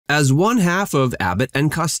As one half of Abbott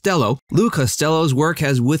and Costello, Lou Costello's work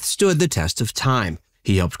has withstood the test of time.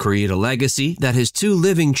 He helped create a legacy that his two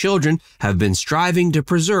living children have been striving to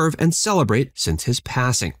preserve and celebrate since his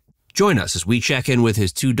passing. Join us as we check in with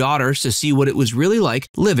his two daughters to see what it was really like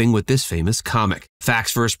living with this famous comic.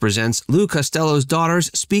 Facts First presents Lou Costello's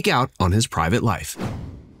daughters speak out on his private life.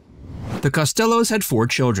 The Costellos had 4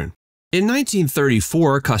 children. In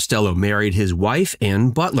 1934, Costello married his wife, Ann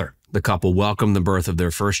Butler. The couple welcomed the birth of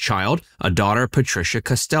their first child, a daughter, Patricia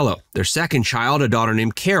Costello. Their second child, a daughter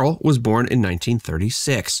named Carole, was born in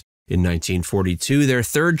 1936. In 1942, their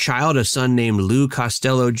third child, a son named Lou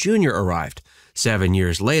Costello Jr., arrived. 7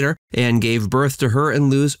 years later, Anne gave birth to her and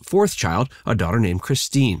Lou's fourth child, a daughter named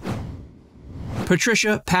Christine.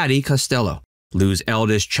 Patricia Paddy Costello. Lou's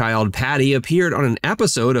eldest child, Paddy, appeared on an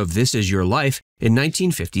episode of This Is Your Life in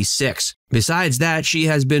 1956. Besides that, she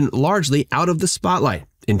has been largely out of the spotlight.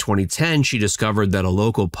 In 2010, she discovered that a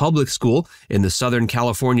local public school in the Southern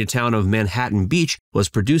California town of Manhattan Beach was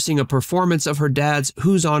producing a performance of her dad's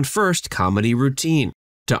Who's On First comedy routine.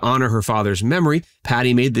 To honor her father's memory,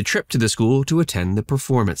 Paddy made the trip to the school to attend the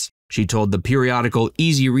performance. She told the periodical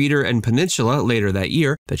Easy Reader and Peninsula later that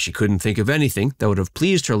year that she couldn't think of anything that would have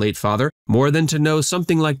pleased her late father more than to know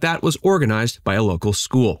something like that was organized by a local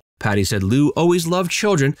school. Paddy said Lou always loved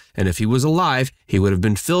children, and if he was alive, he would have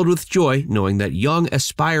been filled with joy knowing that young,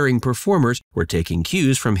 aspiring performers were taking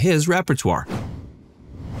cues from his repertoire.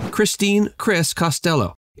 Christine Chris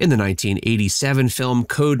Costello. In the 1987 film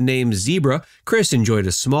Codename Zebra, Chris enjoyed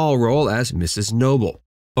a small role as Mrs. Noble.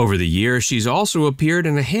 Over the years, she's also appeared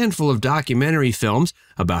in a handful of documentary films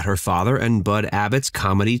about her father and Bud Abbott's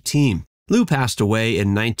comedy team. Lou passed away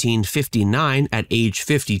in 1959 at age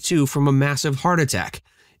 52 from a massive heart attack.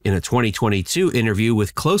 In a 2022 interview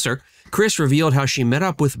with Closer, Chris revealed how she met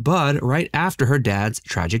up with Bud right after her dad's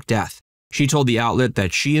tragic death. She told the outlet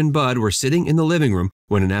that she and Bud were sitting in the living room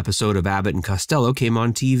when an episode of Abbott and Costello came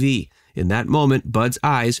on TV. In that moment, Bud's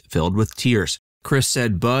eyes filled with tears. Chris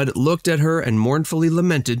said Bud looked at her and mournfully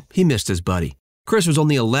lamented he missed his buddy. Chris was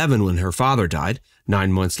only 11 when her father died.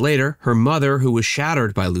 9 months later, her mother, who was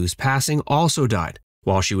shattered by Lou's passing, also died.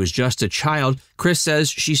 While she was just a child, Chris says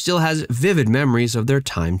she still has vivid memories of their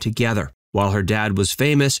time together. While her dad was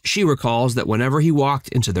famous, she recalls that whenever he walked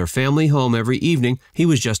into their family home every evening, he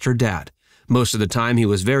was just her dad. Most of the time he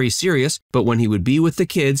was very serious, but when he would be with the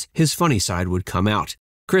kids, his funny side would come out.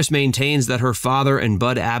 Chris maintains that her father and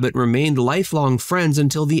Bud Abbott remained lifelong friends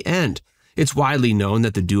until the end. It's widely known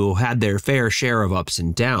that the duo had their fair share of ups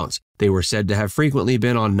and downs. They were said to have frequently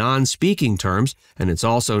been on non-speaking terms, and it's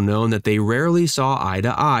also known that they rarely saw eye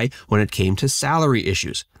to eye when it came to salary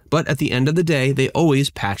issues. But at the end of the day, they always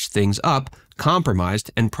patched things up,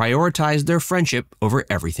 compromised, and prioritized their friendship over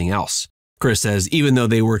everything else. Chris says even though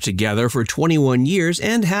they were together for 21 years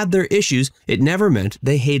and had their issues, it never meant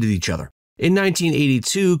they hated each other. In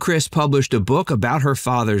 1982, Chris published a book about her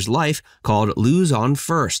father's life called Who's On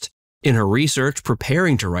First. In her research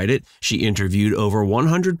preparing to write it, she interviewed over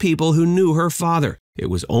 100 people who knew her father. It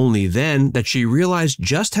was only then that she realized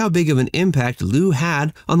just how big of an impact Lou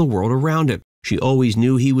had on the world around him. She always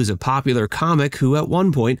knew he was a popular comic who at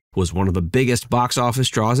one point was one of the biggest box office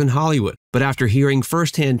draws in Hollywood. But after hearing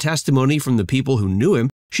firsthand testimony from the people who knew him,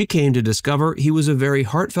 she came to discover he was a very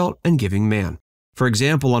heartfelt and giving man. For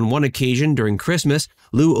example, on one occasion during Christmas,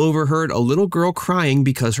 Lou overheard a little girl crying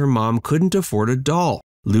because her mom couldn't afford a doll.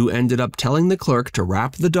 Lou ended up telling the clerk to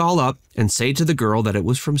wrap the doll up and say to the girl that it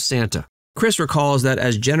was from Santa. Chris recalls that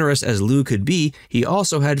as generous as Lou could be, he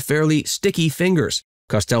also had fairly sticky fingers.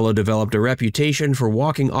 Costello developed a reputation for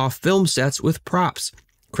walking off film sets with props.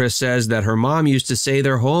 Chris says that her mom used to say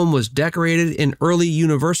their home was decorated in early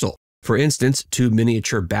Universal. For instance, 2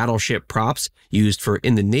 miniature battleship props used for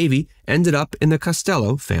in the Navy ended up in the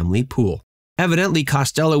Costello family pool. Evidently,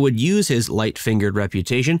 Costello would use his light-fingered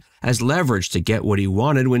reputation as leverage to get what he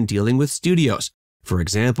wanted when dealing with studios. For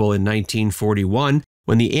example, in 1941,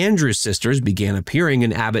 when the Andrews sisters began appearing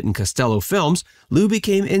in Abbott and Costello films, Lou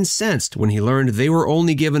became incensed when he learned they were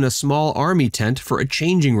only given a small army tent for a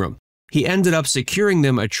changing room. He ended up securing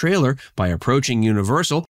them a trailer by approaching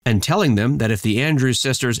Universal and telling them that if the Andrews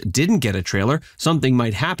sisters didn't get a trailer, something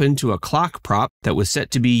might happen to a clock prop that was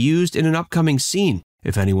set to be used in an upcoming scene.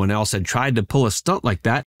 If anyone else had tried to pull a stunt like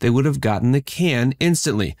that, they would have gotten the can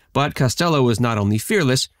instantly. But Costello was not only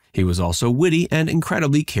fearless, he was also witty and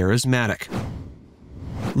incredibly charismatic.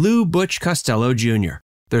 Lou Butch Costello Jr.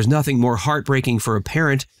 There's nothing more heartbreaking for a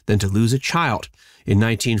parent than to lose a child. In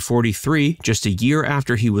 1943, just a year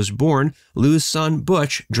after he was born, Lou's son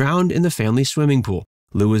Butch drowned in the family swimming pool.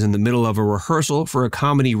 Lou was in the middle of a rehearsal for a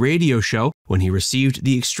comedy radio show when he received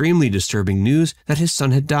the extremely disturbing news that his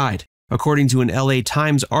son had died. According to an LA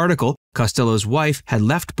Times article, Costello's wife had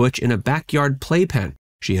left Butch in a backyard playpen.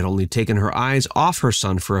 She had only taken her eyes off her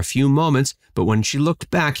son for a few moments, but when she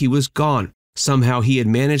looked back, he was gone. Somehow he had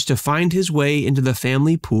managed to find his way into the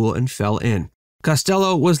family pool and fell in.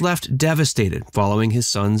 Costello was left devastated following his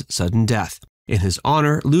son's sudden death. In his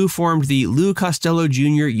honor, Lou formed the Lou Costello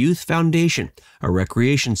Jr. Youth Foundation, a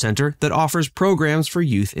recreation center that offers programs for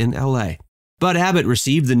youth in LA. Bud Abbott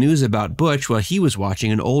received the news about Butch while he was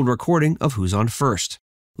watching an old recording of Who's on First.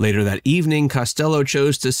 Later that evening, Costello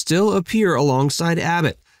chose to still appear alongside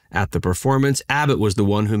Abbott. At the performance, Abbott was the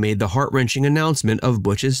one who made the heart-wrenching announcement of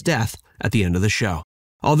Butch's death at the end of the show.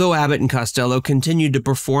 Although Abbott and Costello continued to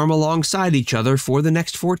perform alongside each other for the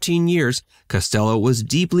next 14 years, Costello was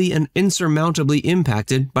deeply and insurmountably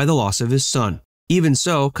impacted by the loss of his son. Even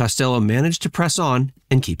so, Costello managed to press on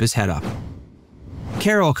and keep his head up.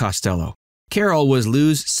 Carole Costello. Carole was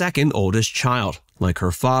Lou's second oldest child. Like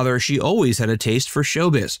her father, she always had a taste for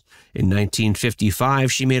showbiz. In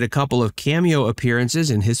 1955, she made a couple of cameo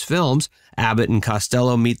appearances in his films, Abbott and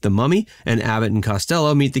Costello Meet the Mummy and Abbott and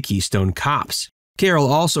Costello Meet the Keystone Cops.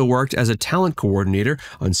 Carole also worked as a talent coordinator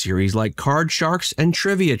on series like Card Sharks and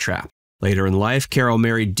Trivia Trap. Later in life, Carole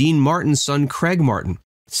married Dean Martin's son Craig Martin.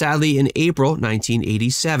 Sadly, in April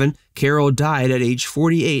 1987, Carole died at age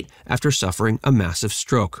 48 after suffering a massive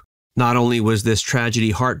stroke. Not only was this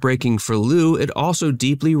tragedy heartbreaking for Lou, it also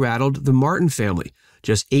deeply rattled the Martin family.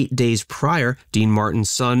 Just 8 days prior, Dean Martin's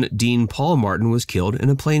son, Dean Paul Martin, was killed in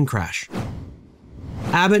a plane crash.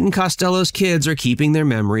 Abbott and Costello's kids are keeping their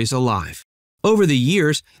memories alive. Over the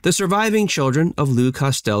years, the surviving children of Lou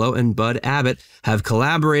Costello and Bud Abbott have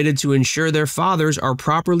collaborated to ensure their fathers are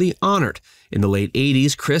properly honored. In the late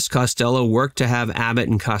 80s, Chris Costello worked to have Abbott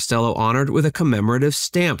and Costello honored with a commemorative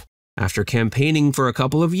stamp. After campaigning for a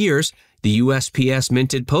couple of years, the USPS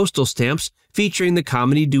minted postal stamps featuring the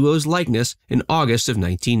comedy duo's likeness in August of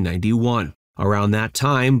 1991. Around that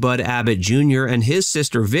time, Bud Abbott Jr. and his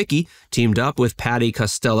sister Vicky teamed up with Paddy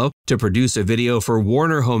Costello to produce a video for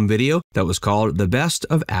Warner Home Video that was called The Best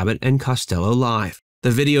of Abbott and Costello Live.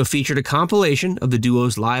 The video featured a compilation of the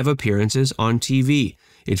duo's live appearances on TV.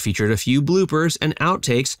 It featured a few bloopers and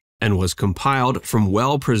outtakes and was compiled from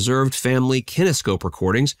well-preserved family kinescope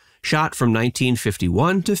recordings shot from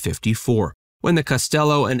 1951 to 54. When the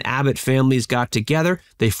Costello and Abbott families got together,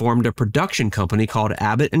 they formed a production company called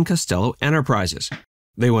Abbott and Costello Enterprises.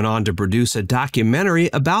 They went on to produce a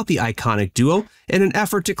documentary about the iconic duo in an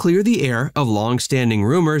effort to clear the air of long-standing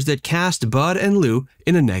rumors that cast Bud and Lou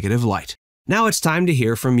in a negative light. Now it's time to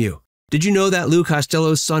hear from you. Did you know that Lou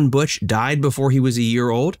Costello's son Butch died before he was a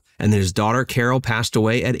year old, and that his daughter Carole passed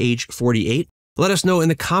away at age 48? Let us know in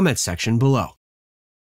the comments section below.